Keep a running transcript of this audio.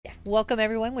Welcome,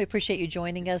 everyone. We appreciate you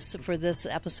joining us for this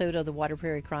episode of the Water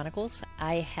Prairie Chronicles.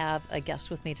 I have a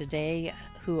guest with me today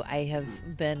who I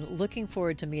have been looking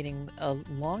forward to meeting a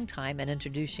long time and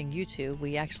introducing you to.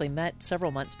 We actually met several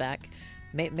months back,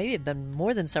 maybe it's been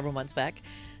more than several months back,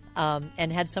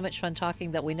 and had so much fun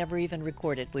talking that we never even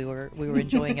recorded. We were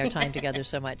enjoying our time together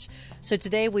so much. So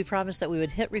today we promised that we would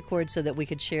hit record so that we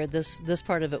could share this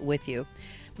part of it with you.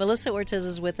 Melissa Ortiz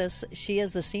is with us. She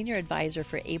is the Senior Advisor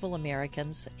for Able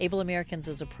Americans. Able Americans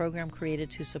is a program created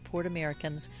to support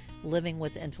Americans living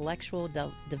with intellectual,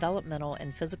 developmental,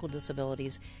 and physical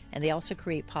disabilities, and they also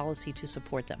create policy to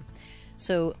support them.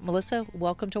 So, Melissa,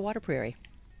 welcome to Water Prairie.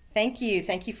 Thank you.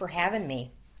 Thank you for having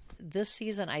me. This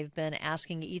season, I've been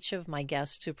asking each of my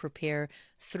guests to prepare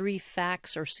 3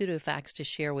 facts or pseudo-facts to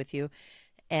share with you.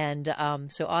 And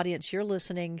so, audience, you're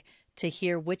listening to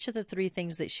hear which of the 3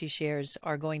 things that she shares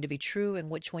are going to be true and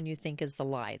which one you think is the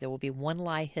lie. There will be one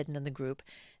lie hidden in the group,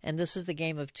 and this is the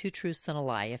game of 2 truths and a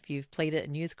lie. If you've played it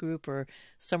in youth group or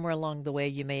somewhere along the way,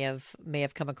 you may have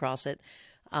come across it.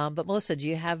 But Melissa, do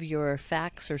you have your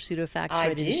facts or pseudo-facts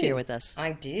ready to share with us?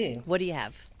 I do. What do you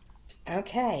have?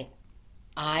 Okay.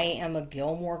 I am a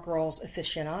Gilmore Girls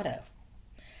aficionado.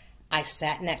 I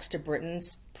sat next to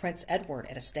Britain's Prince Edward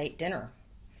at a state dinner.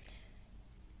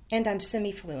 And I'm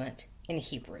semi-fluent in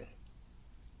Hebrew.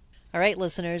 All right,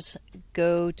 listeners,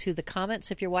 go to the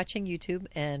comments if you're watching YouTube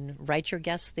and write your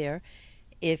guess there.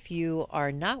 If you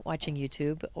are not watching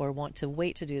YouTube or want to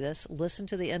wait to do this, listen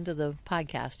to the end of the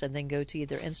podcast and then go to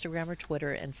either Instagram or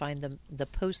Twitter and find the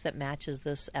post that matches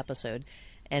this episode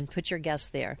and put your guess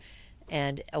there.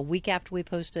 And a week after we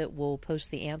post it, we'll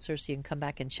post the answer so you can come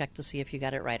back and check to see if you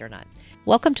got it right or not.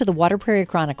 Welcome to the Water Prairie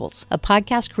Chronicles, a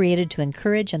podcast created to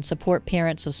encourage and support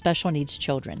parents of special needs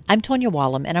children. I'm Tonya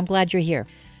Wallum, and I'm glad you're here.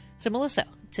 So, Melissa,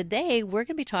 today we're going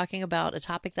to be talking about a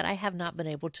topic that I have not been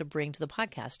able to bring to the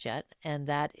podcast yet, and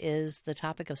that is the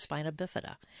topic of Spina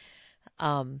Bifida.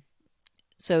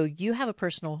 So you have a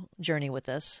personal journey with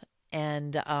this,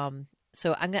 and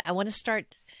so I want to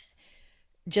start.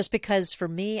 Just because for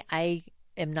me, I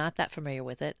am not that familiar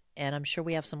with it, and I'm sure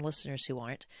we have some listeners who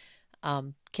aren't.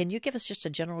 Can you give us just a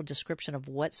general description of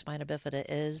what spina bifida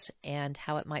is and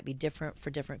how it might be different for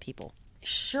different people?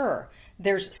 Sure.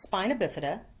 There's spina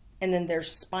bifida, and then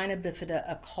there's spina bifida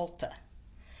occulta,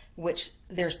 which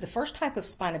there's the first type of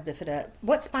spina bifida.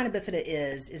 What spina bifida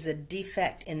is a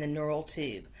defect in the neural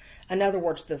tube. In other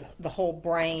words, the whole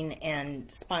brain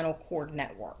and spinal cord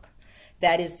network.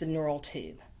 That is the neural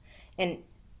tube. And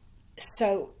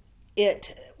so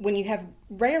when you have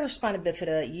regular spina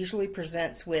bifida, it usually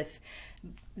presents with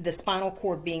the spinal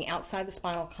cord being outside the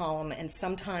spinal column and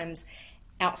sometimes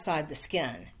outside the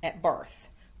skin at birth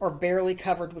or barely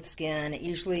covered with skin. It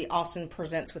usually often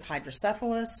presents with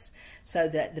hydrocephalus so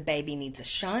that the baby needs a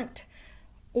shunt.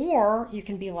 Or you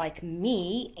can be like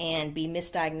me and be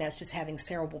misdiagnosed as having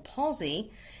cerebral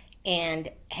palsy and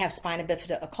have spina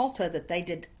bifida occulta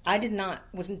that I did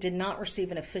not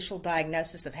receive an official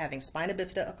diagnosis of having spina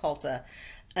bifida occulta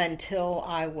until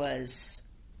I was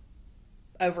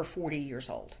over 40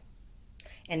 years old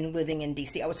and living in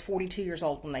DC. I was 42 years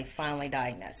old when they finally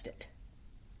diagnosed it.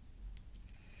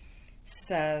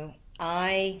 So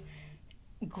I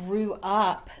grew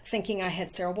up thinking I had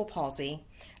cerebral palsy,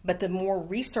 but the more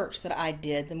research that I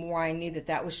did, the more I knew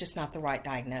that was just not the right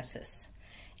diagnosis.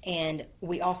 And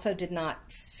we also did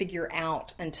not figure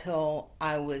out until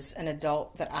I was an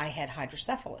adult that I had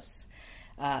hydrocephalus.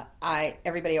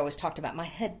 Everybody always talked about my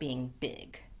head being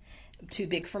big, too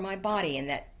big for my body, and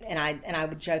I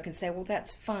would joke and say, well,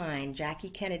 that's fine.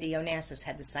 Jackie Kennedy Onassis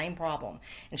had the same problem,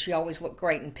 and she always looked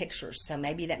great in pictures, so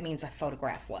maybe that means I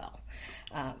photograph well.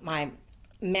 My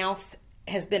mouth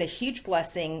has been a huge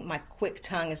blessing. My quick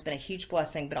tongue has been a huge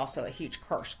blessing, but also a huge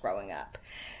curse growing up.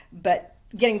 But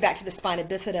getting back to the spina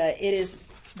bifida,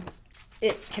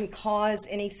 it can cause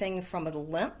anything from a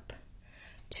limp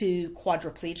to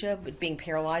quadriplegia, with being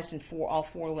paralyzed in all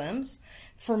 4 limbs.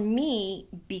 For me,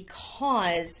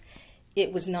 because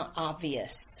it was not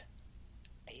obvious,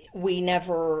 we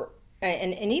never,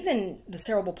 and even the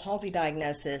cerebral palsy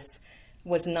diagnosis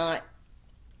was not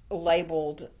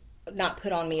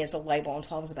put on me as a label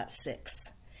until I was about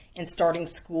 6, and starting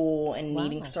school and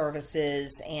needing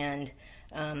services and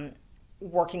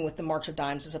working with the March of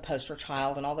Dimes as a poster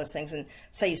child and all those things. And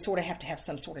so you sort of have to have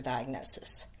some sort of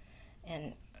diagnosis.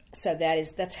 And so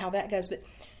that's how that goes. But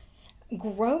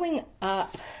growing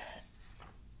up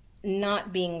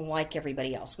not being like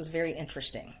everybody else was very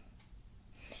interesting.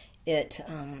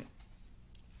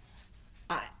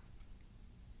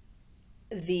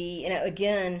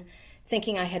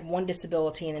 thinking I had one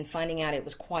disability and then finding out it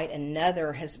was quite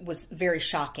another was very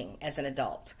shocking as an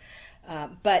adult.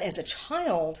 But as a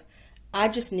child, I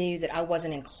just knew that I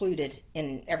wasn't included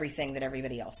in everything that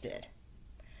everybody else did.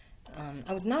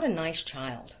 I was not a nice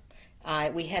child.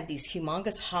 We had these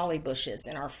humongous holly bushes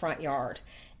in our front yard,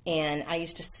 and I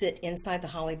used to sit inside the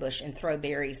holly bush and throw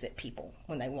berries at people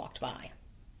when they walked by.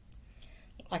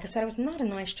 Like I said, I was not a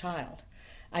nice child.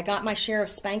 I got my share of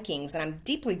spankings, and I'm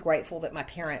deeply grateful that my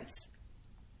parents,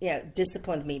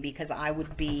 disciplined me, because I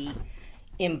would be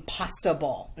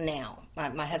impossible now.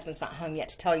 My husband's not home yet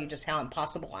to tell you just how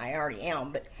impossible I already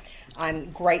am, but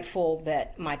I'm grateful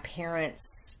that my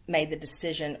parents made the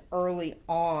decision early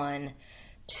on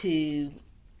to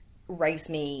raise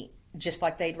me just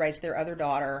like they'd raised their other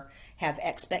daughter, have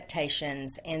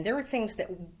expectations, and there were things that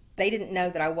they didn't know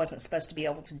that I wasn't supposed to be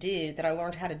able to do that I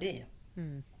learned how to do.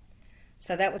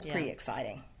 So that was pretty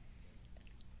exciting.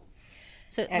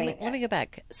 So let me go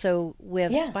back. So we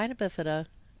have spina bifida,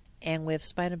 and we have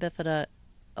spina bifida.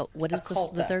 Oh, what is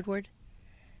the third word?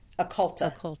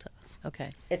 Occulta. Occulta.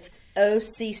 Okay. It's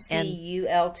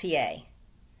Occulta,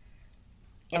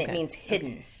 and it means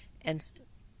hidden. Okay. And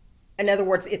in other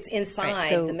words, it's inside. Right,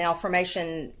 so, the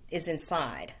malformation is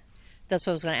inside. That's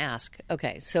what I was going to ask.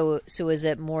 Okay, so is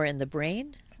it more in the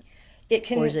brain? It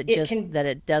can, or is it just that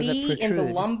it doesn't protrude? In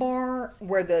the lumbar,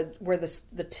 where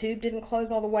the tube didn't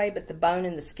close all the way, but the bone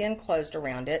and the skin closed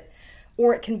around it,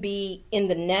 or it can be in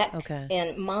the neck. Okay.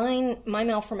 And my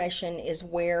malformation is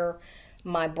where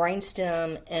my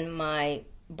brainstem and my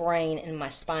brain and my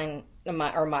spine,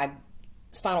 my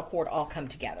spinal cord all come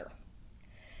together,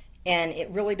 and it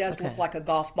really does look like a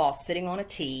golf ball sitting on a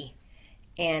tee,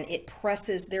 and it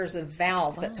presses. There's a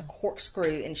valve that's a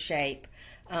corkscrew in shape.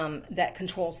 That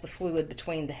controls the fluid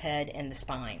between the head and the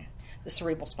spine, the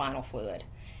cerebral spinal fluid.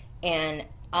 And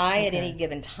I, at any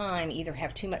given time, either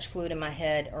have too much fluid in my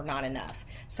head or not enough.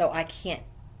 So I can't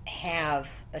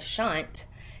have a shunt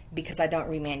because I don't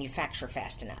remanufacture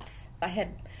fast enough. I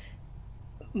had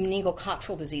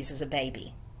meningococcal disease as a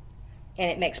baby, and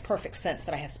it makes perfect sense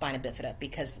that I have spina bifida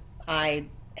because I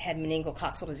had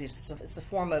meningococcal disease. It's a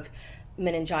form of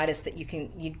meningitis that you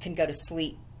can go to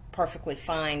sleep perfectly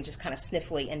fine, just kind of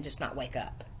sniffly, and just not wake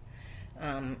up.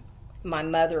 My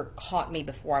mother caught me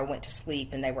before I went to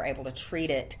sleep, and they were able to treat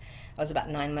it. I was about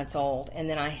 9 months old, and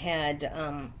then I had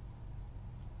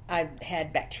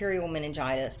bacterial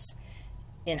meningitis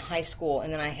in high school,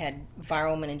 and then I had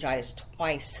viral meningitis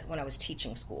twice when I was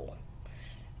teaching school,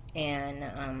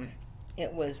 and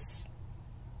it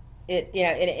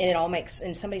all makes,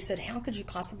 and somebody said, how could you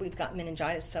possibly have got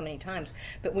meningitis so many times?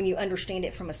 But when you understand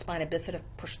it from a spina bifida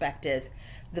perspective,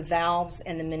 the valves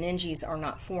and the meninges are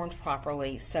not formed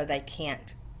properly, so they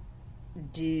can't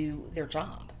do their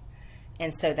job,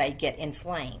 and so they get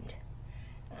inflamed.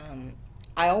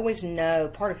 I always know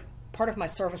part of my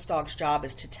service dog's job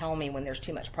is to tell me when there's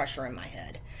too much pressure in my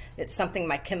head. It's something,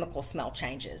 my chemical smell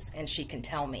changes, and she can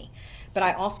tell me. But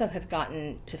I also have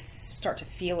gotten to start to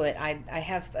feel it. I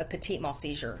have a petite mal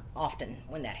seizure often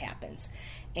when that happens.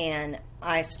 And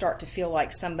I start to feel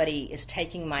like somebody is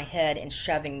taking my head and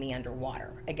shoving me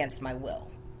underwater against my will.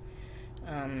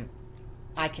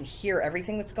 I can hear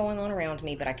everything that's going on around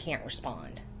me, but I can't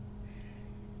respond.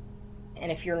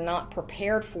 And if you're not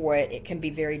prepared for it, it can be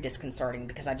very disconcerting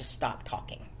because I just stop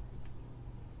talking.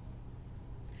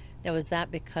 Now, is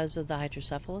that because of the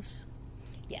hydrocephalus?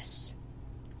 Yes.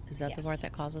 Is that the part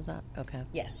that causes that? Okay.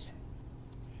 Yes.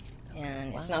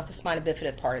 And it's not the spina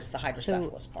bifida part, it's the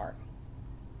hydrocephalus part.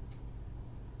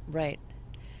 Right.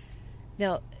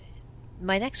 Now,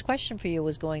 my next question for you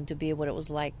was going to be what it was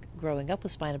like growing up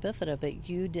with spina bifida, but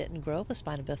you didn't grow up with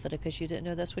spina bifida because you didn't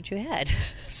know that's what you had.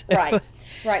 Right.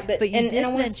 But you did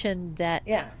mention that...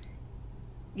 Yeah.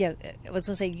 Yeah, I was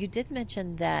going to say, you did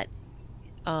mention that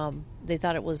they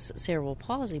thought it was cerebral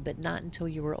palsy, but not until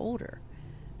you were older.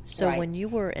 So when you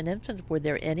were an infant, were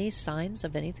there any signs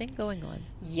of anything going on?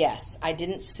 Yes. I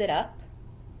didn't sit up.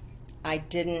 I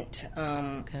didn't...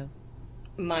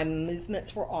 My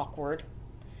movements were awkward.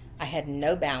 I had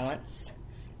no balance.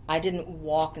 I didn't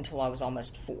walk until I was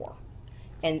almost 4.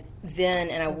 And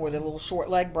I wore the little short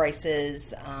leg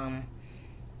braces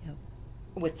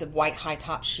with the white high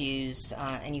top shoes.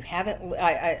 And you haven't...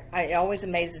 it always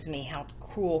amazes me how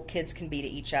cruel kids can be to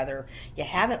each other. You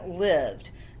haven't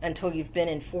lived until you've been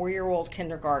in 4-year-old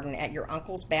kindergarten at your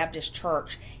uncle's Baptist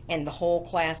church, and the whole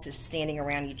class is standing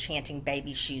around you chanting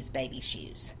baby shoes, baby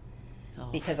shoes.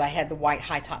 Because I had the white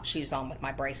high top shoes on with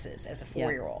my braces as a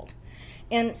 4-year-old.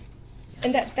 And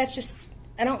that's just,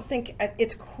 I don't think,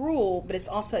 it's cruel, but it's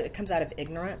also, it comes out of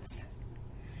ignorance.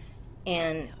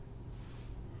 And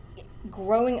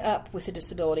growing up with a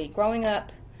disability, growing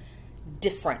up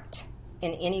different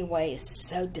in any way is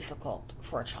so difficult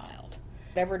for a child.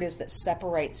 Whatever it is that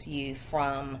separates you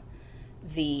from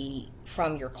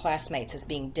your classmates as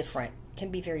being different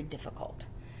can be very difficult.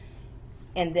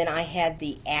 And then I had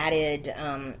the added,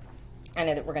 I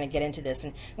know that we're going to get into this,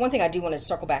 and one thing I do want to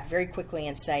circle back very quickly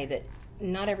and say that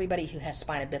not everybody who has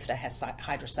spina bifida has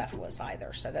hydrocephalus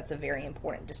either, so that's a very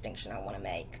important distinction I want to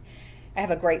make. I have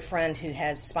a great friend who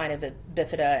has spina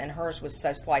bifida, and hers was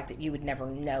so slight that you would never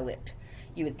know it.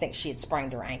 You would think she had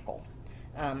sprained her ankle.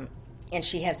 And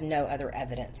she has no other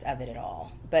evidence of it at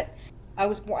all. But I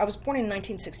was born in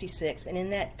 1966, and in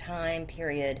that time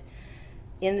period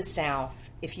in the South,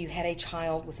 if you had a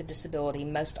child with a disability,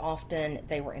 most often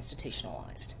they were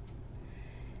institutionalized.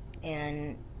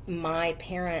 And my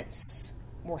parents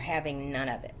were having none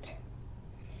of it.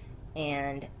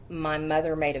 And my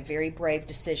mother made a very brave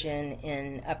decision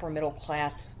in upper middle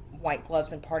class, white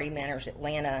gloves and party manners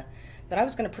Atlanta, that I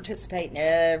was going to participate in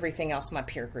everything else my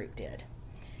peer group did.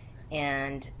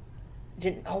 And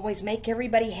didn't always make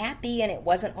everybody happy, and it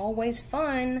wasn't always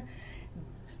fun,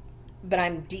 but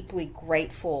I'm deeply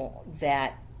grateful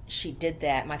that she did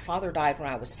that. My father died when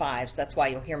I was 5, so that's why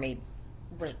you'll hear me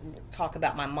talk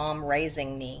about my mom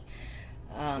raising me.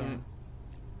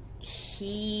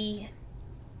 He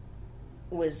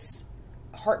was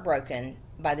heartbroken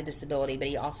by the disability, but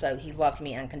he loved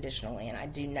me unconditionally, and I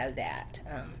do know that.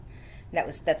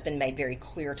 That's been made very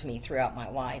clear to me throughout my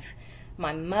life.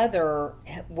 My mother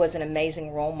was an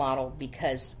amazing role model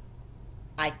because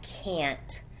I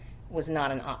can't was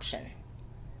not an option.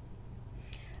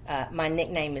 My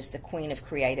nickname is the Queen of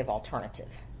Creative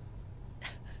Alternative.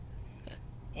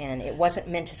 And it wasn't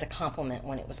meant as a compliment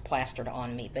when it was plastered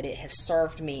on me, but it has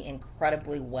served me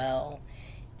incredibly well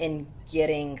in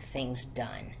getting things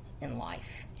done in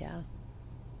life. Yeah.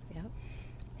 Yeah.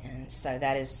 And so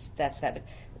that's that. But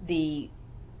the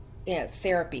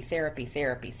therapy,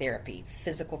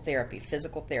 physical therapy.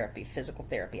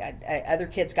 Other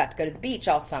kids got to go to the beach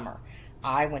all summer.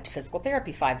 I went to physical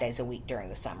therapy 5 days a week during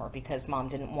the summer because Mom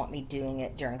didn't want me doing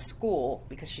it during school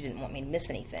because she didn't want me to miss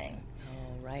anything.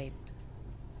 Oh, right.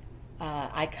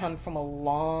 I come from a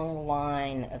long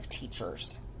line of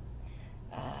teachers.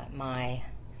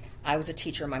 I was a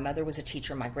teacher. My mother was a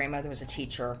teacher. My grandmother was a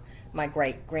teacher. My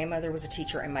great-grandmother was a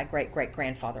teacher, and my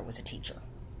great-great-grandfather was a teacher.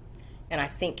 And I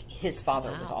think his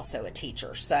father was also a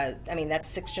teacher. So, I mean, that's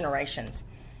 6 generations.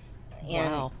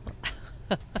 And wow.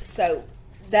 So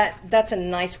that's a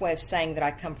nice way of saying that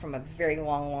I come from a very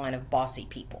long line of bossy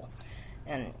people.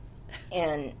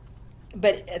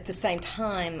 But at the same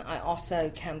time, I also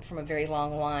come from a very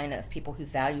long line of people who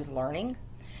valued learning.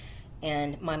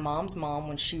 And my mom's mom,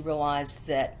 when she realized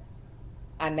that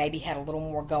I maybe had a little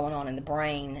more going on in the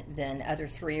brain than other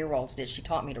 3-year-olds did, she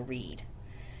taught me to read.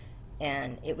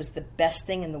 And it was the best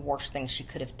thing and the worst thing she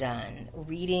could have done.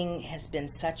 Reading has been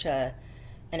such an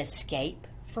escape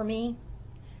for me,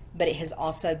 but it has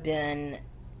also been,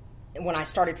 when I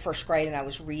started first grade and I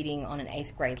was reading on an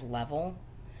 8th grade level,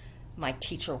 my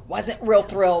teacher wasn't real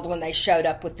thrilled when they showed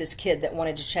up with this kid that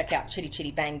wanted to check out Chitty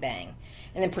Chitty Bang Bang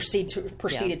and then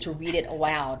proceeded to read it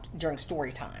aloud during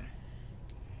story time.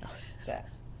 So,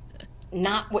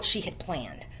 not what she had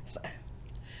planned. So.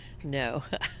 No.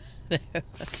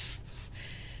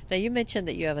 Now, you mentioned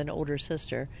that you have an older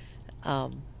sister.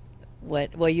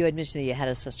 Well, you had mentioned that you had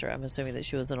a sister. I'm assuming that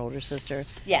she was an older sister.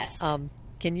 Yes.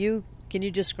 Can you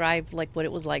describe like what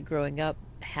it was like growing up,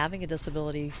 having a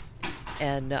disability,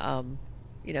 and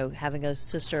having a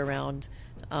sister around?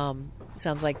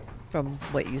 Sounds like from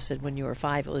what you said when you were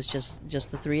 5, it was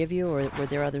just the 3 of you, or were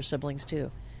there other siblings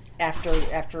too?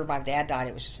 After my dad died,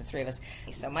 it was just the 3 of us.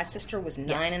 So my sister was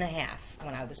 9 and a half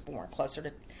when I was born, closer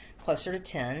to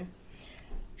 10.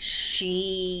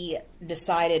 She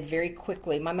decided very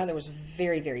quickly. My mother was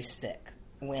very, very sick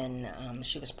when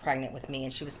she was pregnant with me,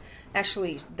 and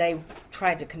they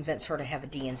tried to convince her to have a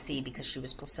DNC because she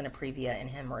was placenta previa and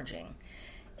hemorrhaging.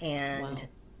 And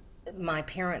my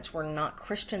parents were not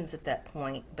Christians at that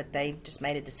point, but they just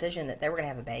made a decision that they were going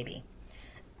to have a baby.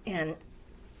 And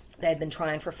they had been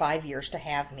trying for 5 years to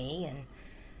have me, and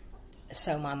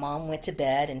so my mom went to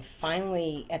bed, and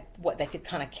finally, at what they could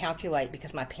kind of calculate,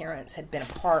 because my parents had been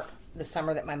apart the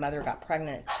summer that my mother got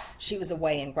pregnant, she was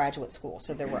away in graduate school,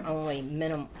 so there were only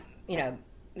minimal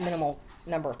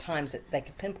number of times that they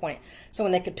could pinpoint it. So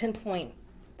when they could pinpoint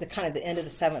the end of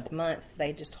the 7th month,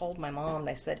 they just told my mom,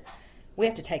 they said, "We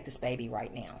have to take this baby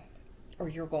right now, or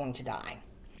you're going to die.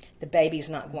 The baby's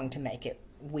not going to make it.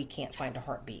 We can't find a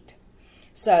heartbeat."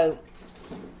 So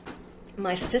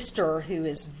my sister, who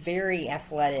is very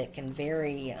athletic and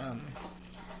very,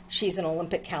 she's an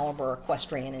Olympic caliber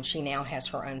equestrian, and she now has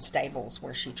her own stables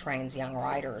where she trains young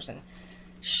riders. And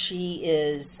she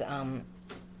is one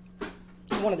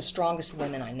of the strongest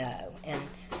women I know. And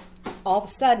all of a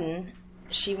sudden,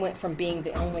 she went from being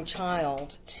the only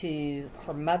child to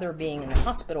her mother being in the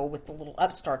hospital with the little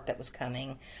upstart that was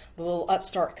coming. The little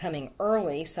upstart coming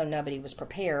early, so nobody was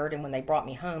prepared. And when they brought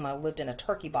me home, I lived in a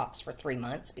turkey box for 3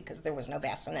 months because there was no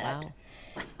bassinet.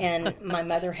 Wow. And my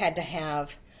mother had to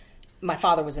have. My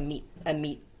father was a meat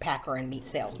packer and meat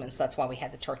salesman, so that's why we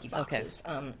had the turkey boxes.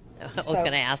 Okay. I was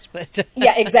going to ask, but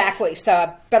yeah, exactly. So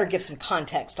I better give some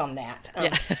context on that.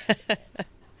 Yeah.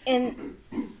 And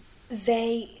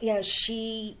they,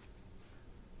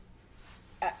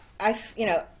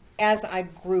 as I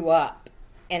grew up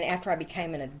and after I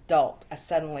became an adult, I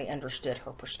suddenly understood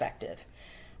her perspective.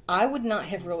 I would not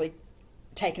have really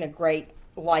taken a great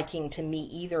liking to me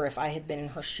either if I had been in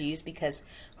her shoes, because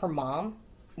her mom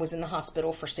was in the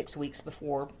hospital for 6 weeks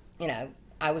before,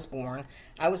 I was born.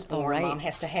 Oh, right. Mom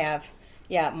has to have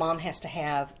a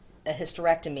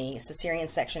hysterectomy, a cesarean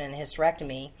section and a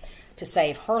hysterectomy to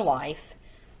save her life.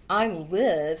 I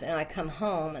live and I come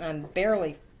home and I'm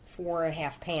barely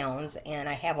 4.5 pounds and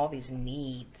I have all these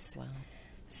needs. Wow.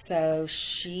 So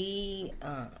she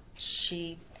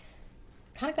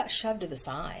kind of got shoved to the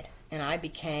side, and I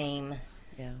became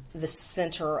the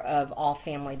center of all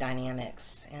family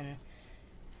dynamics. And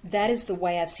that is the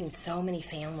way I've seen so many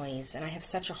families, and I have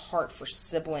such a heart for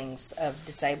siblings of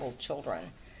disabled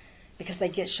children because they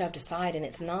get shoved aside, and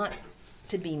it's not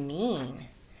to be mean.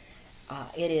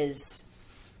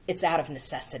 It's out of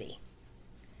necessity.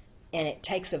 And it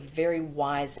takes a very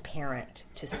wise parent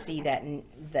to see that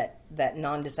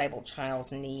non-disabled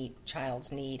child's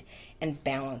need and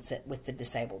balance it with the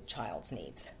disabled child's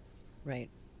needs. Right.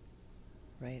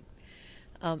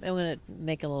 I'm going to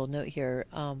make a little note here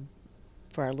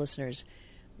for our listeners.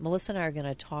 Melissa and I are going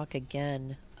to talk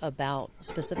again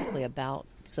specifically about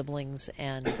siblings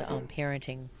and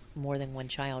parenting more than one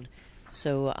child.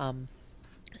 So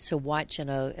watch in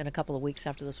a couple of weeks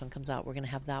after this one comes out. We're going to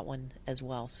have that one as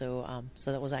well. So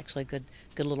that was actually a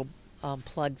good little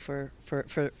plug for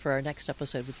our next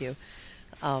episode with you.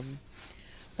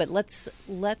 But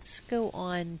let's go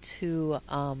on to.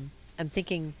 I'm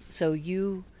thinking. So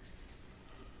you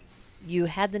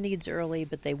had the needs early,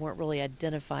 but they weren't really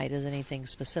identified as anything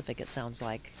specific. It sounds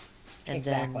like, and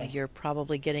exactly. Then you're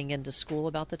probably getting into school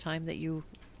about the time that you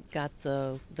got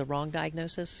the wrong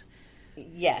diagnosis.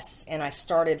 Yes, and I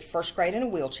started first grade in a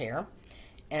wheelchair.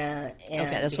 And okay,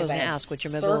 that's what I was going to ask, what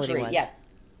your mobility was. Yeah,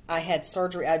 I had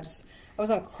surgery. I was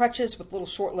on crutches with little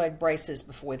short leg braces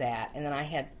before that, and then I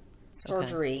had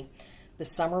surgery the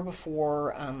summer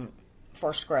before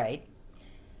first grade.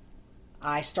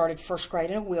 I started first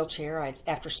grade in a wheelchair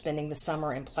after spending the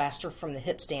summer in plaster from the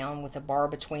hips down with a bar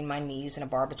between my knees and a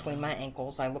bar between my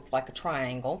ankles. I looked like a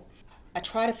triangle. I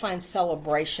try to find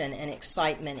celebration and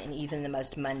excitement in even the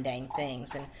most mundane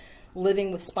things. And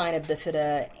living with Spina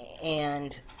Bifida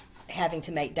and having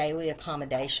to make daily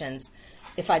accommodations,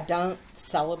 if I don't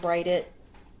celebrate it,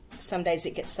 some days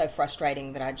it gets so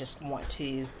frustrating that I just want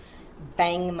to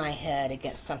bang my head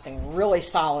against something really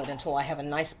solid until I have a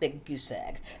nice big goose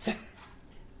egg.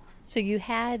 So you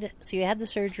had the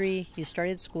surgery, you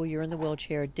started school, you're in the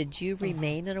wheelchair. Did you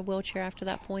remain in a wheelchair after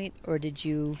that point, or did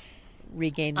you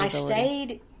regain mobility? I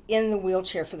stayed in the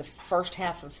wheelchair for the first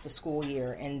half of the school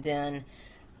year, and then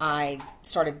I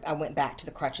went back to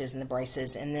the crutches and the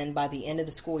braces, and then by the end of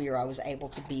the school year I was able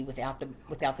to be without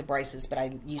the braces, but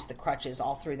I used the crutches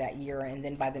all through that year. And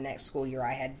then by the next school year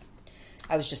I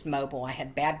was just mobile. I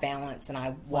had bad balance and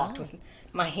I walked with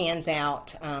my hands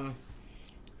out.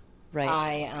 Right.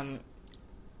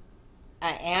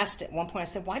 I asked at one point, I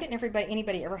said, why didn't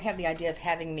anybody ever have the idea of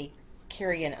having me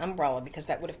carry an umbrella, because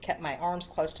that would have kept my arms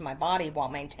close to my body while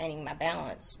maintaining my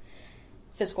balance.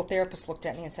 Physical therapist looked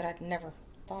at me and said, I'd never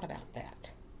thought about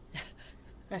that.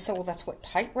 And I said, well, that's what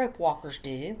tightrope walkers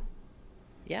do.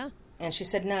 Yeah. And she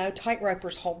said, no,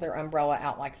 tightropers hold their umbrella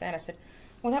out like that. I said,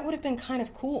 well, that would have been kind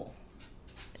of cool.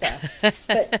 So,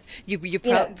 but you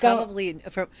probably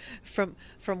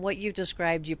from what you've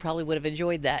described, you probably would have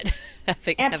enjoyed that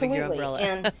having your umbrella.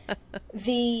 And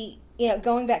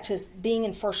going back to being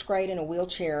in first grade in a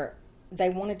wheelchair, they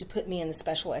wanted to put me in the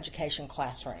special education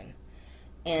classroom.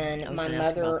 And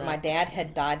my dad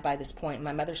had died by this point.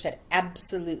 My mother said,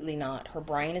 absolutely not. Her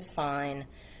brain is fine.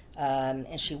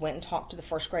 And she went and talked to the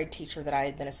first grade teacher that I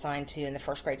had been assigned to, and the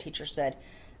first grade teacher said,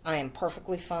 I am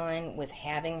perfectly fine with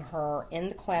having her in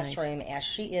the classroom as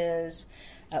she is.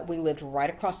 We lived right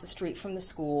across the street from the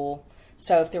school,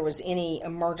 so if there was any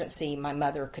emergency, my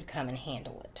mother could come and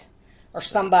handle it. or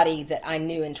somebody that I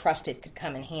knew and trusted could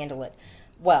come and handle it.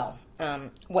 Well,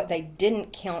 what they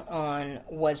didn't count on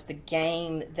was the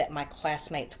game that my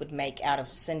classmates would make out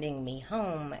of sending me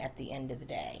home at the end of the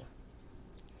day.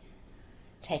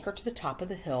 Take her to the top of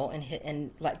the hill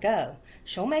and let go.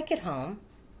 She'll make it home.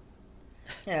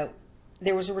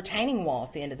 There was a retaining wall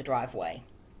at the end of the driveway.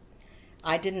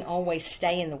 I didn't always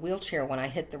stay in the wheelchair when I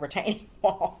hit the retaining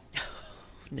wall.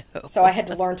 No. So I had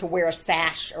to learn to wear a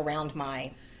sash around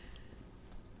my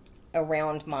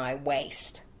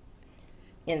waist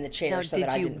in the chair now, so that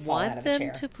I didn't fall out of the chair. Did you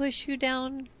want them to push you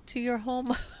down to your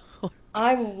home?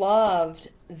 I loved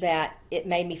that it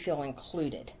made me feel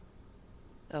included.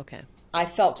 Okay. I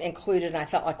felt included, and I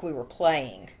felt like we were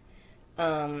playing.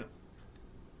 I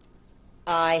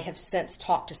have since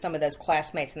talked to some of those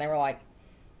classmates, and they were like,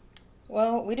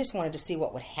 well, we just wanted to see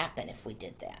what would happen if we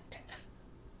did that.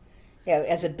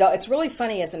 As adult, it's really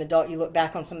funny as an adult, you look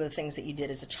back on some of the things that you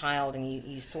did as a child, and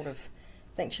you sort of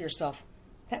think to yourself,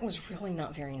 that was really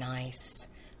not very nice,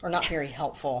 or not very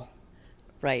helpful.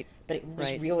 Right. But it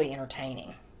was really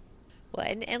entertaining. Well,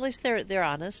 and at least they're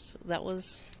honest. That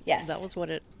was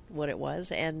what it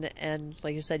was, and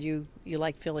like you said, you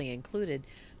like feeling included.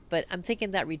 But I'm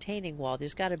thinking that retaining wall,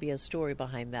 there's got to be a story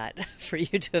behind that for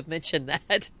you to have mentioned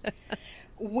that.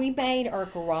 We made our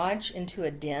garage into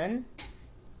a den,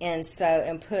 and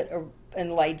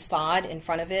laid sod in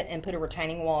front of it, and put a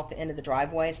retaining wall at the end of the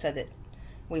driveway so that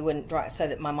so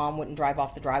that my mom wouldn't drive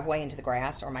off the driveway into the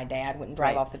grass, or my dad wouldn't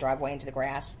drive off the driveway into the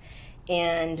grass.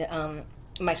 And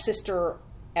my sister,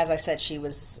 as I said, she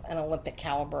was an Olympic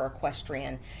caliber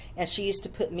equestrian, and she used to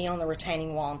put me on the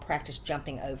retaining wall and practice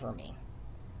jumping over me.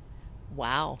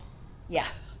 Wow. Yeah.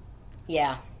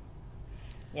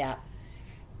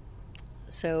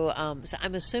 So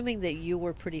I'm assuming that you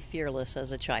were pretty fearless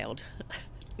as a child.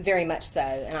 Very much so.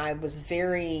 And I was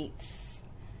very,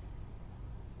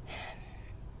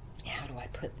 how do I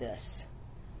put this?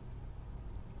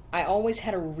 I always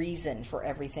had a reason for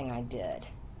everything I did.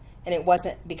 And it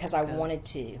wasn't because I wanted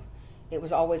to. It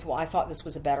was always, well, I thought this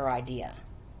was a better idea.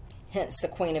 Hence the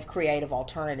queen of creative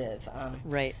alternative.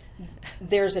 Right.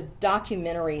 There's a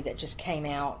documentary that just came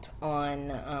out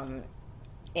on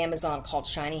Amazon called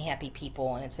Shiny Happy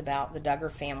People, and it's about the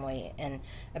Duggar family and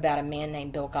about a man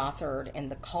named Bill Gothard and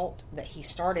the cult that he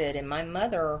started. And my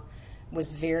mother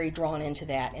was very drawn into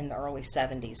that in the early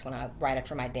 70s right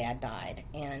after my dad died.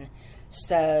 And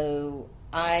so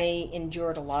I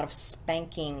endured a lot of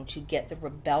spanking to get the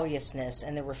rebelliousness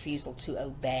and the refusal to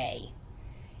obey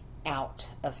out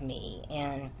of me.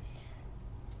 And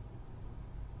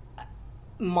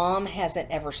Mom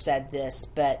hasn't ever said this,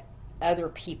 but other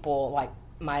people, like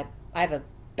I have a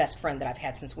best friend that I've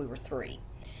had since we were 3.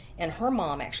 And her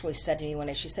mom actually said to me one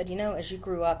day, she said, as you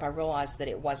grew up, I realized that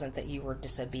it wasn't that you were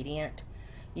disobedient.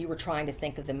 You were trying to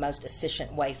think of the most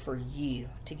efficient way for you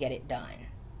to get it done.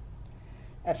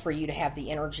 For you to have the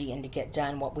energy and to get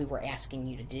done what we were asking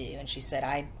you to do. And she said,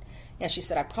 I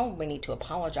probably need to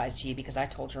apologize to you because I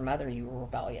told your mother you were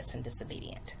rebellious and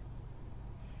disobedient.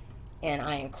 And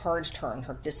I encouraged her in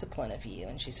her discipline of you.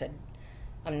 And she said,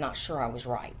 I'm not sure I was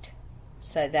right.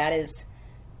 So that is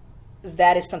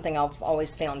something I've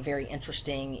always found very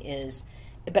interesting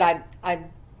but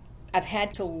I've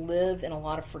had to live in a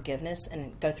lot of forgiveness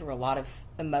and go through a lot of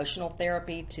emotional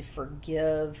therapy to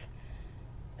forgive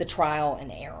the trial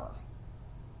and error.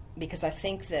 Because I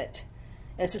think that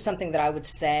this is something that I would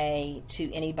say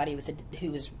to anybody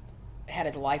who has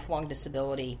had a lifelong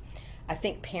disability. I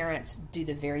think parents do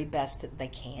the very best that they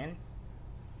can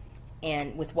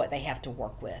and with what they have to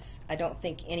work with. I don't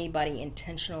think anybody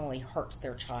intentionally hurts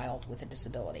their child with a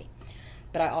disability.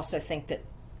 But I also think that,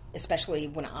 especially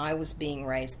when I was being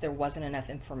raised, there wasn't enough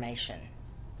information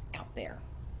out there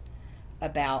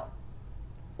about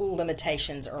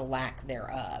limitations or lack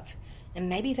thereof. And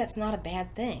maybe that's not a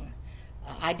bad thing.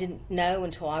 I didn't know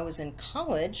until I was in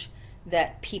college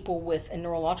that people with a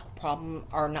neurological problem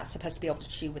are not supposed to be able to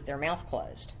chew with their mouth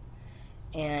closed.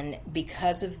 And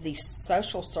because of the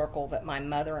social circle that my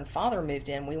mother and father moved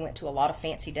in, we went to a lot of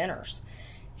fancy dinners.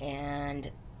 And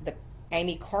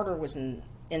Amy Carter was in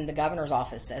the governor's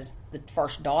office as the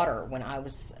first daughter when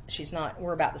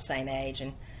we're about the same age.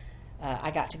 And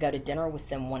I got to go to dinner with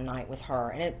them one night with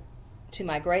her. And to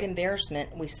my great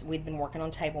embarrassment, we'd been working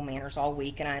on table manners all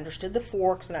week, and I understood the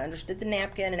forks and I understood the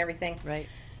napkin and everything. Right.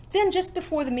 Then just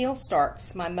before the meal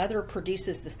starts, my mother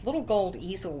produces this little gold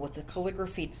easel with a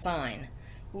calligraphied sign.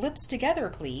 Lips together,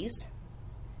 please.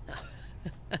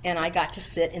 And I got to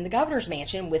sit in the governor's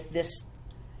mansion with this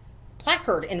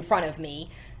placard in front of me.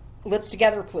 Lips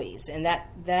together, please. And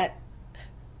that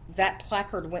that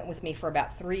placard went with me for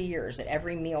about 3 years at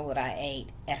every meal that I ate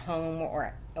at home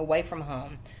or away from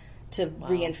home to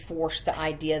reinforce the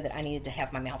idea that I needed to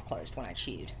have my mouth closed when I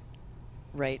chewed.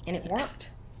 Right. And it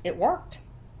worked. It worked.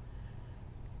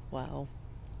 Wow.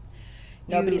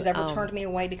 Nobody's ever turned me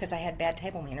away because I had bad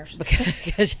table manners.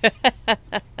 Because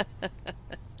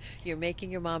you're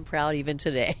making your mom proud even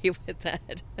today with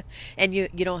that. And you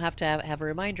don't have to have a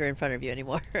reminder in front of you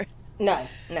anymore. No.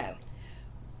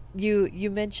 You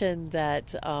mentioned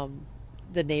that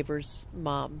the neighbor's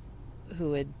mom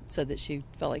who had said that she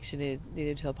felt like she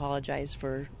needed to apologize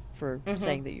for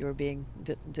saying that you were being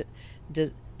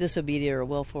disobedient or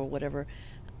willful or whatever.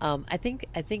 I think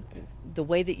the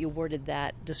way that you worded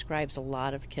that describes a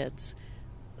lot of kids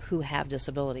who have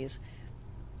disabilities.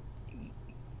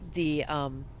 The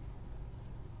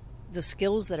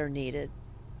skills that are needed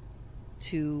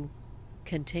to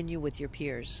continue with your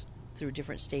peers through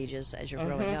different stages as you're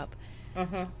growing up.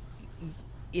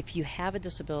 If you have a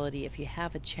disability, if you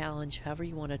have a challenge, however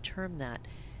you want to term that,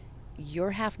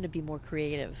 you're having to be more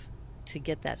creative to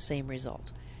get that same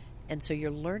result. And so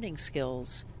you're learning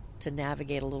skills to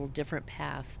navigate a little different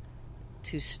path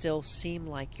to still seem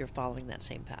like you're following that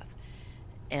same path.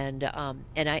 And I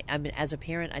mean, as a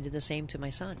parent, I did the same to my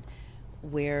son,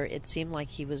 where it seemed like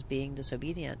he was being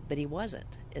disobedient, but he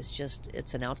wasn't.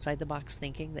 It's an outside the box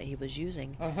thinking that he was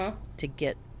using to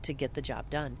get the job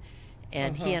done.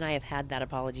 And he and I have had that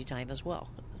apology time as well.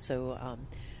 So,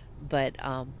 but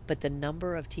the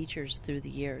number of teachers through the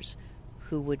years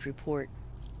who would report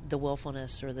the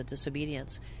willfulness or the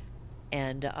disobedience,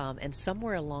 and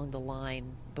somewhere along the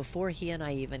line, before he and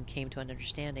I even came to an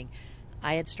understanding,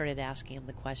 I had started asking him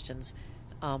the questions.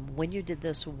 When you did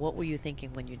this, what were you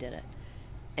thinking when you did it?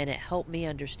 And it helped me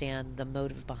understand the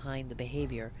motive behind the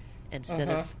behavior instead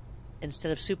of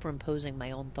superimposing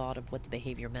my own thought of what the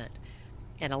behavior meant.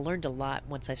 And I learned a lot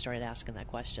once I started asking that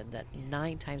question, that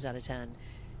 9 times out of 10,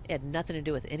 it had nothing to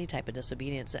do with any type of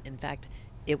disobedience. In fact,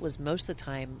 it was most of the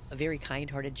time a very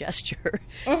kind-hearted gesture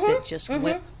that just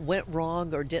went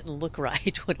wrong or didn't look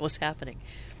right when it was happening.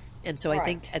 And so I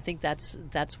think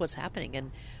that's what's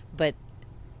happening. But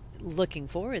looking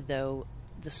forward, though,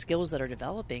 the skills that are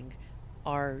developing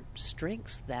are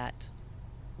strengths that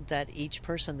each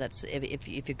person if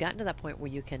you've gotten to that point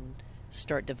where you can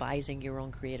start devising your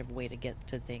own creative way to get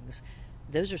to things,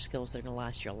 those are skills that are going to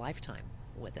last you a lifetime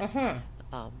with it.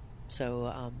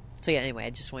 So yeah. Anyway, I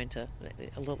just went to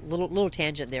a little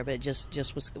tangent there, but it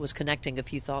just was connecting a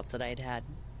few thoughts that I had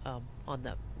on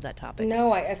that topic.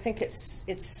 No, I think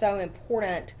it's so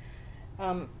important.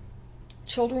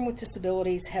 Children with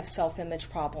disabilities have self-image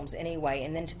problems anyway,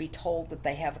 and then to be told that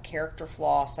they have a character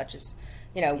flaw such as,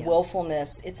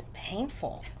 willfulness, it's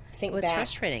painful. It's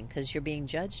frustrating because you're being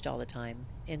judged all the time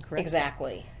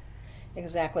incorrectly.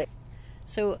 Exactly.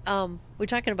 So we're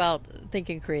talking about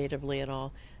thinking creatively and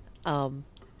all.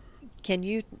 Can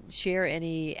you share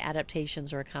any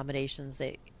adaptations or accommodations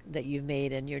that you've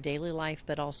made in your daily life,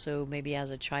 but also maybe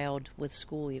as a child with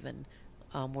school even?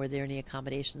 Were there any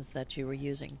accommodations that you were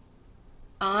using?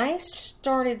 I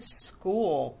started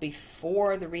school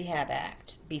before the Rehab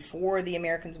Act, before the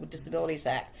Americans with Disabilities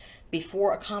Act,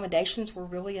 before accommodations were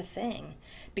really a thing.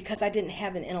 Because I didn't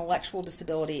have an intellectual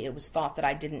disability, it was thought that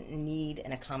I didn't need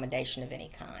an accommodation of any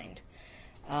kind.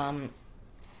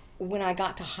 When I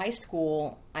got to high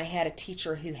school, I had a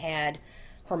teacher who had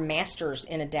her master's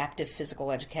in adaptive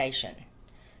physical education,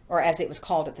 or as it was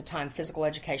called at the time, physical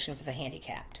education for the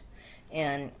handicapped.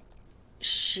 And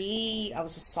I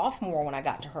was a sophomore when I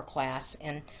got to her class,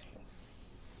 and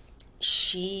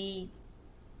she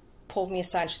pulled me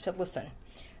aside and she said, "Listen,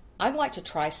 I'd like to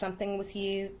try something with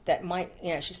you that might,"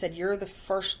 she said, "you're the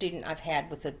first student I've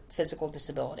had with a physical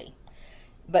disability,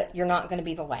 but you're not going to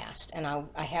be the last. And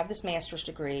I have this master's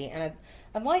degree, and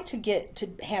I'd like to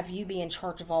have you be in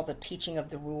charge of all the teaching of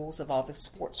the rules of all the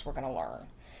sports we're going to learn."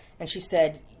 And she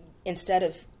said, "Instead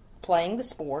of playing the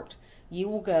sport, you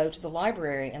will go to the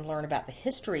library and learn about the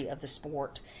history of the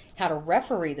sport, how to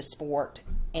referee the sport."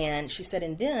 And she said,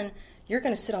 "And then you're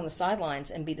going to sit on the sidelines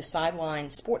and be the sideline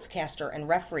sportscaster and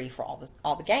referee for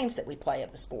all the games that we play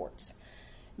of the sports."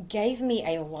 Gave me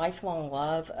a lifelong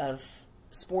love of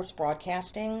sports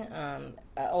broadcasting.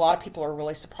 A lot of people are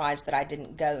really surprised that I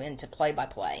didn't go into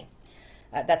play-by-play.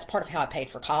 That's part of how I paid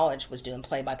for college, was doing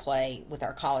play-by-play with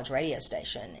our college radio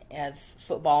station of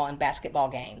football and basketball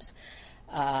games.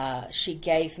 She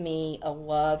gave me a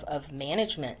love of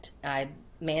management. I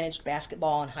managed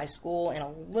basketball in high school and a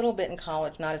little bit in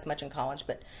college, not as much in college,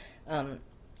 but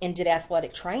and did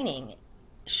athletic training.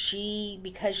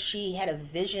 Because she had a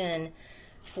vision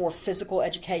for physical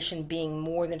education being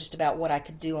more than just about what I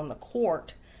could do on the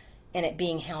court, and it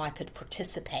being how I could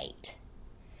participate.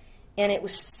 And it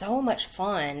was so much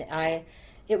fun.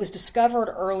 It was discovered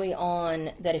early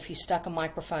on that if you stuck a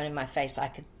microphone in my face, I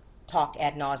could talk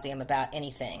ad nauseum about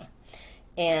anything.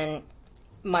 And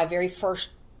my very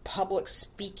first public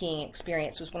speaking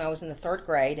experience was when I was in the 3rd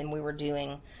grade, and we were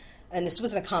doing, and this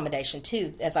was an accommodation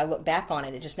too. As I look back on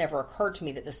it, it just never occurred to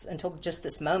me that until just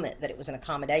this moment, that it was an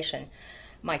accommodation.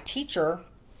 My teacher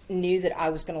knew that I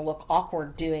was going to look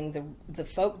awkward doing the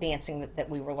folk dancing that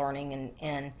we were learning,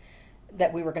 and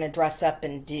that we were going to dress up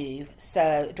and do.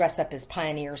 So dress up as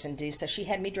pioneers and do. So she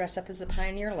had me dress up as a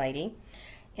pioneer lady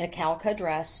in a calico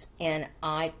dress, and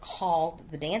I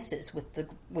called the dances with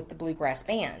the bluegrass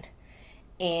band.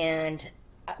 And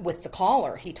with the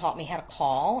caller, he taught me how to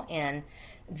call, and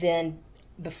then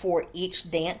before each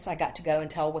dance, I got to go and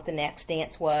tell what the next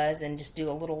dance was and just do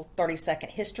a little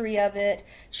 30-second history of it.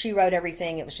 She wrote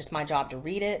everything. It was just my job to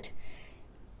read it.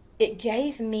 It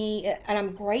gave me, and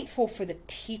I'm grateful for the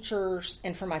teachers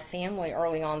and for my family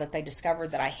early on, that they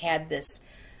discovered that I had this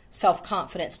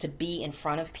self-confidence to be in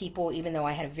front of people. Even though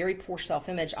I had a very poor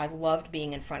self-image, I loved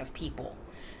being in front of people.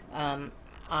 To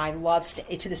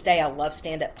this day, I love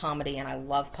stand-up comedy, and I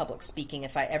love public speaking.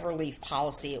 If I ever leave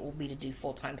policy, it will be to do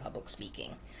full-time public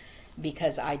speaking,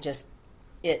 because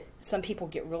some people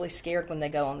get really scared when they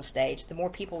go on the stage. The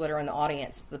more people that are in the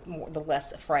audience, the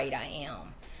less afraid I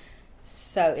am.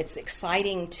 So it's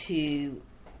exciting to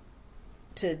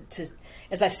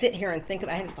as I sit here and think,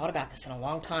 I hadn't thought about this in a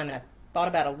long time, and I thought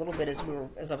about it a little bit as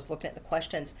I was looking at the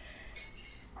questions,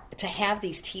 to have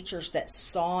these teachers that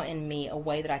saw in me a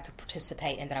way that I could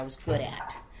participate and that I was good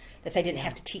at, that they didn't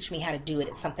have to teach me how to do it.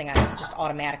 It's something I just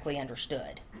automatically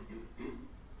understood.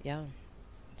 Yeah.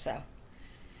 So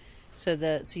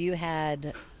you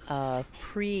had a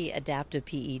pre-adaptive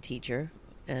PE teacher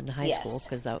in high school,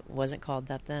 because that wasn't called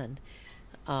that then.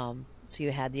 So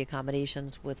you had the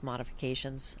accommodations with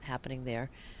modifications happening there.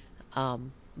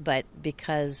 But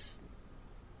because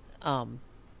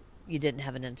you didn't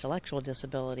have an intellectual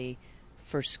disability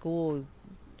for school,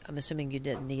 I'm assuming you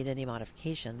didn't need any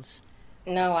modifications.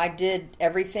 No, I did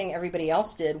everything everybody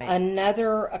else did. Right.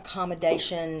 Another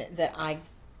accommodation that I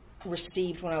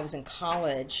received when I was in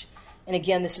college, and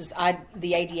again, this is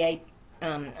the ADA.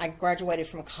 I graduated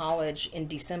from college in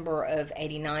December of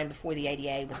 '89 before the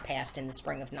ADA was passed in the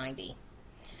spring of '90.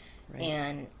 Right.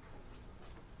 And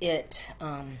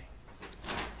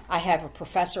I have a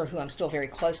professor who I'm still very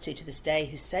close to this day,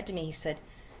 who said to me, he said,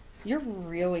 "You're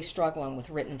really struggling with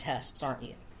written tests, aren't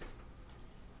you?"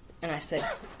 And I said,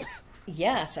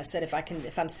 "Yes." I said,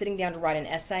 if I'm sitting down to write an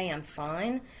essay, I'm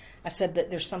fine. I said, but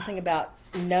there's something about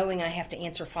knowing I have to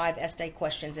answer 5 essay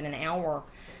questions in an hour.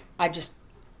 I just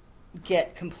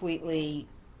get completely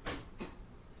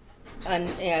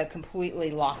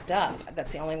locked up.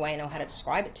 That's the only way I know how to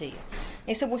describe it to you. And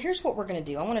he said, well, here's what we're going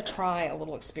to do. I want to try a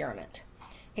little experiment.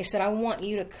 He said, I want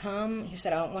you to come. He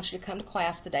said, I don't want you to come to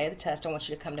class the day of the test. I want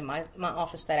you to come to my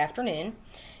office that afternoon,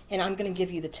 and I'm going to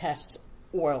give you the tests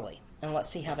orally, and let's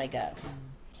see how they go.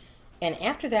 And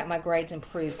after that, my grades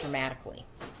improved dramatically.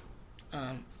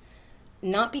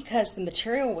 Not because the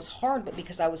material was hard, but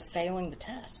because I was failing the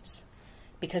tests.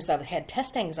 Because I had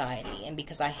test anxiety, and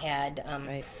because I had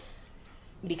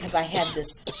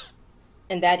this,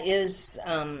 and that is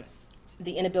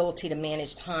the inability to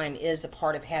manage time is a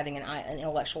part of having an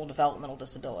intellectual developmental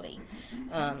disability.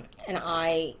 And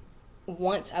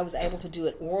once I was able to do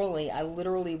it orally, I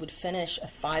literally would finish a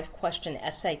 5-question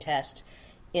essay test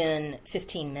in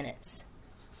 15 minutes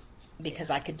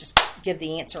because I could just give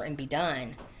the answer and be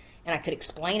done. And I could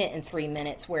explain it in 3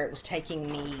 minutes where it was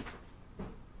taking me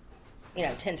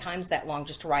 10 times that long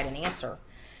just to write an answer.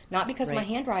 Not because my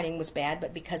handwriting was bad,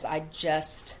 but because I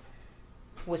just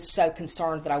was so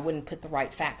concerned that I wouldn't put the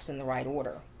right facts in the right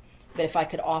order. But if I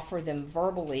could offer them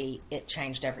verbally, it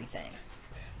changed everything.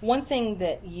 One thing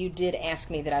that you did ask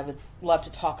me that I would love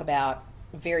to talk about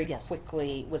very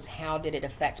quickly was how has it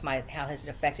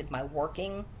affected my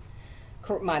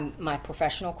my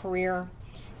professional career,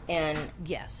 and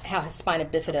how has Spina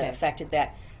Bifida affected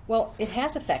that? Well, it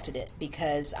has affected it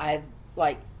because I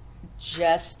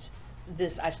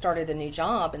started a new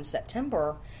job in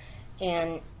September,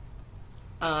 and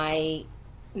I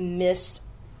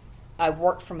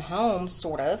worked from home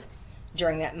sort of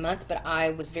during that month, but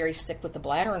I was very sick with the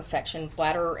bladder infection.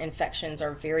 Bladder infections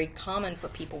are very common for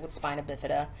people with Spina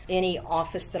Bifida. Any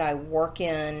office that I work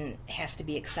in has to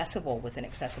be accessible with an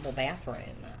accessible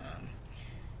bathroom.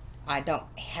 I don't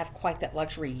have quite that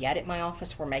luxury yet at my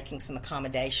office. We're making some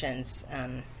accommodations.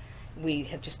 We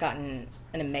have just gotten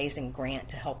an amazing grant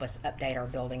to help us update our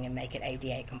building and make it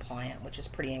ADA compliant, which is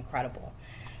pretty incredible.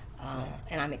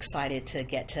 And I'm excited to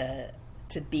get to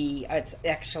be, it's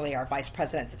actually our vice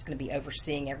president that's going to be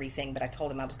overseeing everything, but I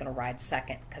told him I was going to ride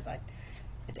second because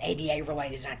it's ADA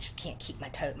related and I just can't keep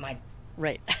my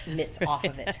Right. mitts off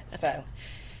of it. So,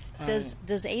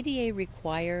 Does ADA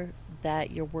require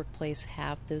that your workplace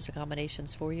have those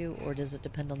accommodations for you, or does it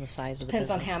depend on the size of the business?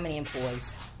 depends on how many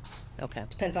employees. Okay.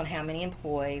 Depends on how many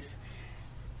employees.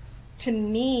 To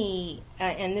me,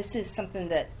 and this is something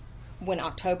that when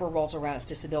October rolls around, it's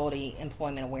Disability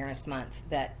Employment Awareness Month,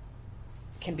 that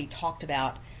can be talked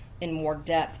about in more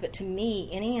depth. But to me,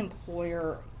 any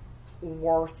employer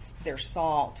worth their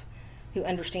salt who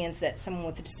understands that someone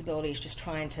with a disability is just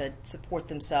trying to support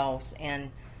themselves and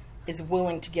is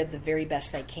willing to give the very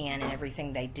best they can in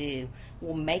everything they do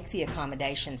will make the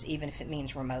accommodations, even if it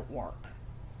means remote work.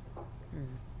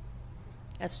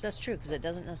 That's true, because it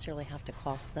doesn't necessarily have to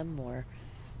cost them more,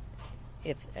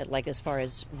 if like as far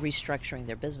as restructuring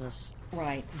their business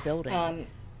Right. building.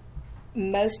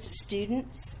 Most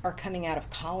students are coming out of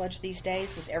college these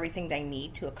days with everything they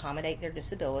need to accommodate their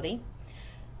disability,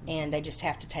 and they just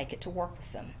have to take it to work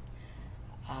with them.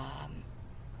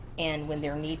 And when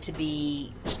there need to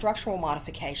be structural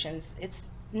modifications,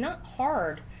 it's not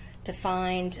hard to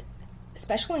find,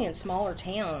 especially in smaller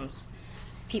towns,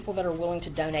 people that are willing to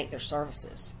donate their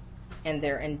services and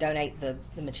donate the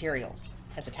materials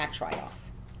as a tax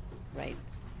write-off. Right.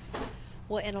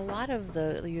 Well, and a lot of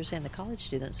you were saying the college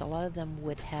students, a lot of them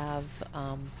would have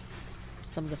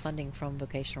some of the funding from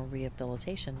vocational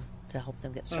rehabilitation to help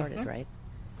them get started, right?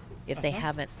 If they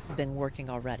haven't been working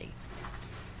already.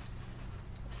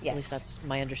 Yes. At least that's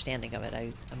my understanding of it.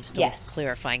 I'm still Yes.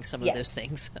 clarifying some of Yes. those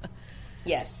things.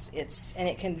 Yes, and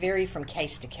it can vary from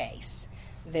case to case.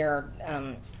 There,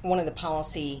 one of the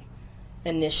policy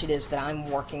initiatives that I'm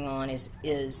working on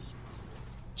is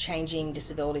changing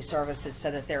disability services so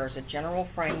that there is a general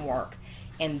framework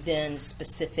and then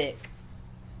specific,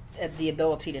 the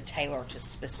ability to tailor to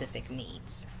specific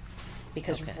needs.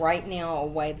 Because right now,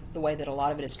 the way that a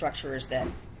lot of it is structured is that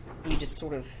you just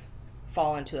sort of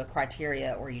fall into a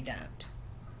criteria or you don't.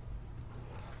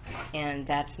 And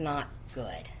that's not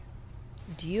good.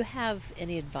 Do you have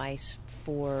any advice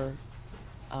for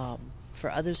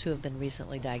others who have been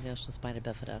recently diagnosed with spina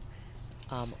bifida,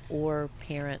 or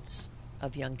parents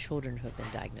of young children who have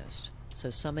been diagnosed? So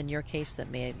some in your case that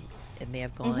may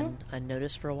have gone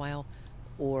unnoticed for a while,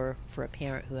 or for a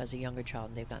parent who has a younger child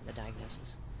and they've gotten the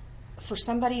diagnosis. For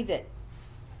somebody that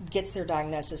gets their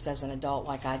diagnosis as an adult,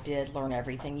 like I did, learn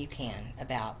everything you can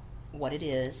about what it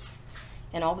is,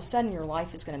 and all of a sudden your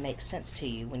life is going to make sense to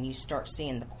you when you start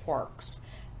seeing the quirks.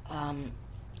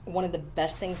 One of the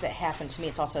best things that happened to me,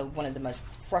 it's also one of the most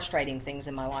frustrating things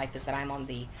in my life, is that I'm on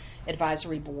the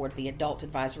advisory board, the adult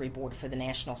advisory board for the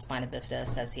National Spina Bifida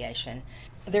Association.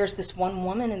 There's this one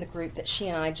woman in the group that she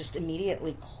and I just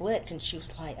immediately clicked, and she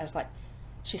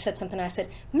said something, I said,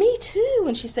 "Me too,"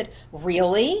 and she said,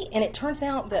 "Really?" And it turns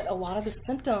out that a lot of the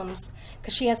symptoms,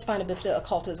 because she has spina bifida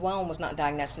occulta as well and was not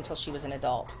diagnosed until she was an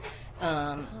adult.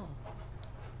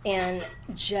 And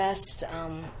just,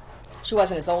 she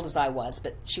wasn't as old as I was,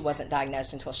 but she wasn't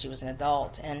diagnosed until she was an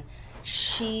adult. And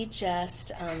she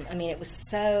just, it was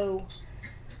so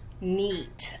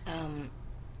neat.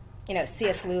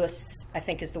 C.S. Lewis, I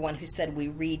think, is the one who said, "We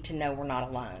read to know we're not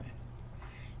alone."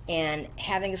 And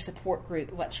having a support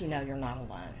group lets you know you're not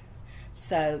alone.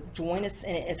 So join us,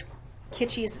 and as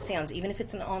kitschy as it sounds, even if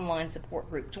it's an online support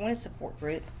group, join a support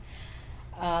group.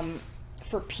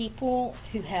 For people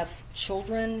who have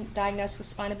children diagnosed with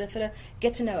spina bifida,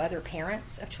 get to know other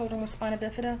parents of children with spina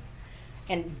bifida,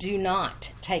 and do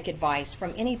not take advice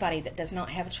from anybody that does not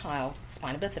have a child with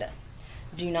spina bifida.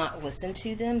 Do not listen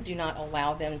to them. Do not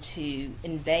allow them to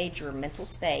invade your mental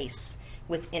space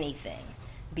with anything.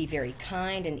 Be very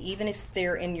kind, and even if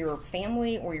they're in your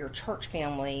family or your church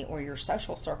family or your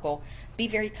social circle, be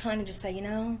very kind and just say,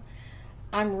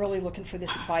 I'm really looking for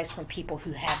this advice from people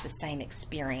who have the same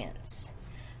experience.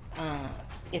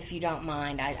 If you don't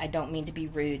mind, I don't mean to be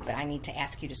rude, but I need to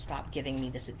ask you to stop giving me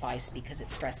this advice because it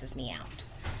stresses me out.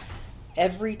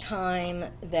 Every time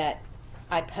that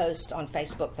I post on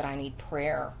Facebook that I need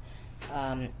prayer,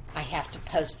 I have to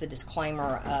post the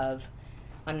disclaimer of,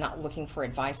 I'm not looking for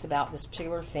advice about this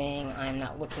particular thing. I'm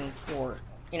not looking for,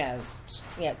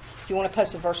 if you want to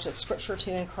post a verse of scripture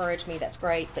to encourage me, that's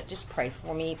great, but just pray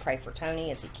for me, pray for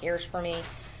Tony as he cares for me.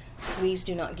 Please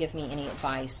do not give me any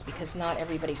advice, because not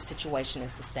everybody's situation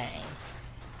is the same.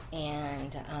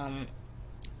 And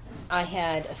I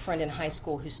had a friend in high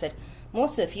school who said,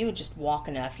 "Melissa, if you would just walk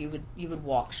enough, you would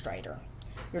walk straighter.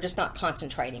 You're just not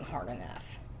concentrating hard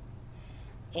enough."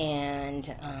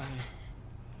 And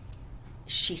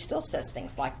she still says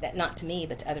things like that, not to me,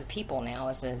 but to other people now.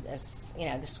 As you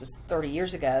know, this was 30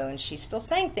 years ago, and she's still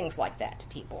saying things like that to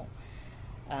people.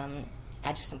 I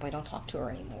just simply don't talk to her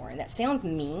anymore, and that sounds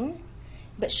mean,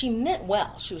 but she meant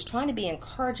well. She was trying to be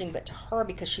encouraging, but to her,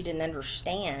 because she didn't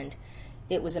understand,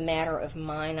 it was a matter of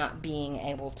my not being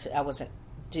able to. I wasn't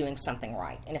doing something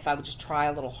right, and if I would just try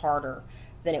a little harder,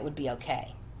 then it would be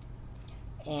okay.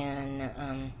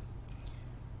 And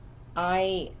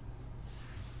I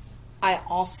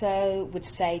also would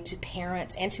say to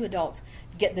parents and to adults,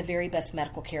 get the very best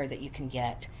medical care that you can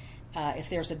get. If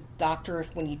there's a doctor,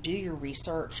 when you do your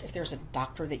research, if there's a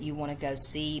doctor that you want to go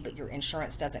see but your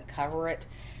insurance doesn't cover it,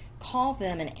 call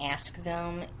them and ask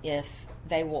them if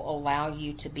they will allow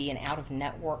you to be an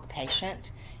out-of-network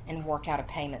patient and work out a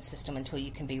payment system until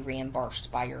you can be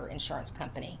reimbursed by your insurance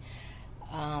company.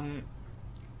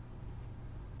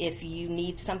 If you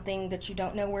need something that you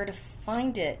don't know where to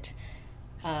find it,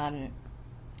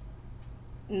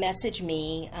 message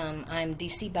me. I'm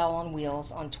DC Bell on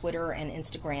Wheels on Twitter and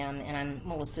Instagram, and I'm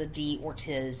Melissa D.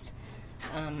 Ortiz,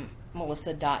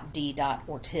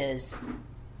 melissa.d.ortiz,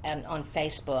 and on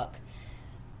Facebook.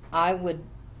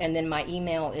 And then my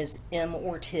email is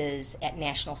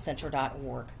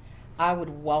mortiz@nationalcenter.org. I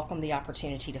would welcome the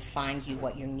opportunity to find you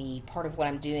what you need. Part of what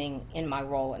I'm doing in my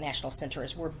role at National Center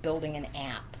is we're building an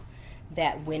app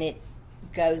that when it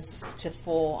goes to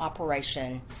full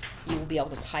operation, you will be able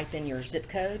to type in your zip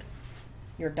code,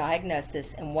 your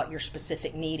diagnosis, and what your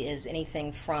specific need is,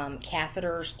 anything from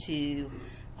catheters to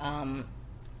an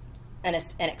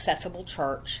accessible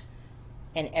church,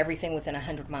 and everything within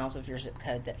 100 miles of your zip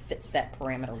code that fits that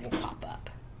parameter will pop up.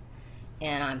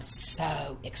 And I'm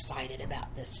so excited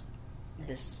about this.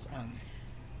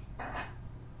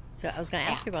 So I was going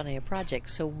to ask you about your project.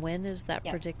 So when is that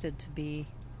predicted to be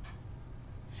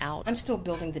out? I'm still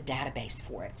building the database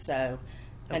for it. So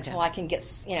until I can get,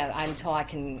 and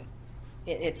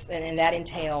that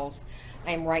entails,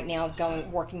 I am right now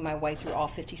working my way through all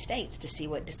 50 states to see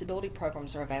what disability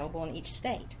programs are available in each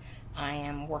state. I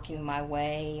am working my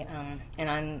way,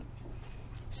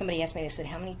 somebody asked me, they said,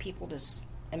 how many people does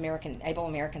able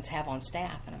Americans have on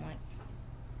staff? And I'm like,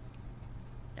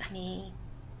 me.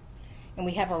 And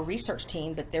we have our research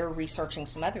team, but they're researching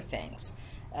some other things.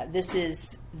 This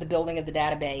is the building of the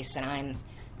database, and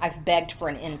I've begged for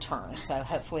an intern, so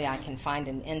hopefully I can find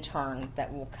an intern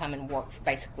that will come and work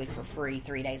basically for free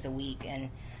 3 days a week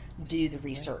and do the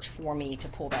research for me to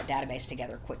pull that database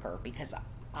together quicker, because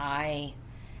I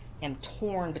am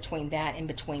torn between that and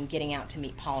between getting out to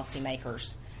meet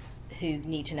policymakers who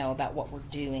need to know about what we're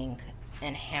doing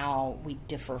and how we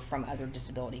differ from other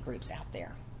disability groups out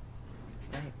there.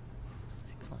 Right.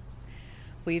 Excellent.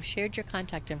 Well, you've shared your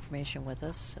contact information with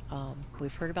us.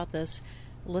 We've heard about this.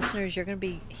 Listeners, you're going to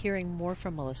be hearing more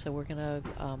from Melissa. We're going to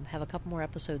have a couple more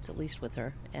episodes at least with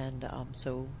her, and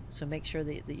so make sure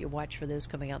that you watch for those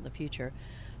coming out in the future.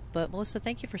 But Melissa,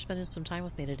 thank you for spending some time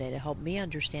with me today to help me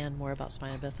understand more about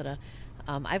spina bifida.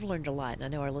 I've learned a lot, and I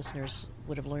know our listeners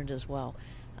would have learned as well.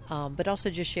 But also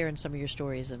just sharing some of your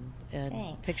stories and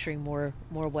picturing more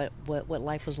what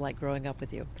life was like growing up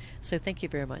with you. So thank you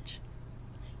very much.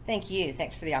 Thank you.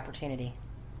 Thanks for the opportunity.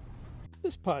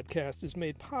 This podcast is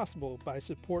made possible by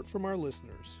support from our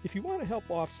listeners. If you want to help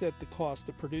offset the cost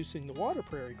of producing the Water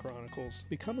Prairie Chronicles,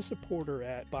 become a supporter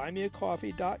at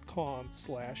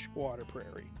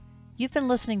buymeacoffee.com/waterprairie. You've been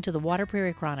listening to the Water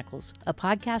Prairie Chronicles, a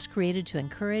podcast created to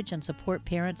encourage and support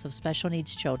parents of special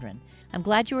needs children. I'm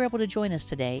glad you were able to join us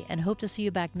today and hope to see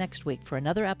you back next week for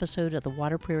another episode of the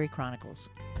Water Prairie Chronicles.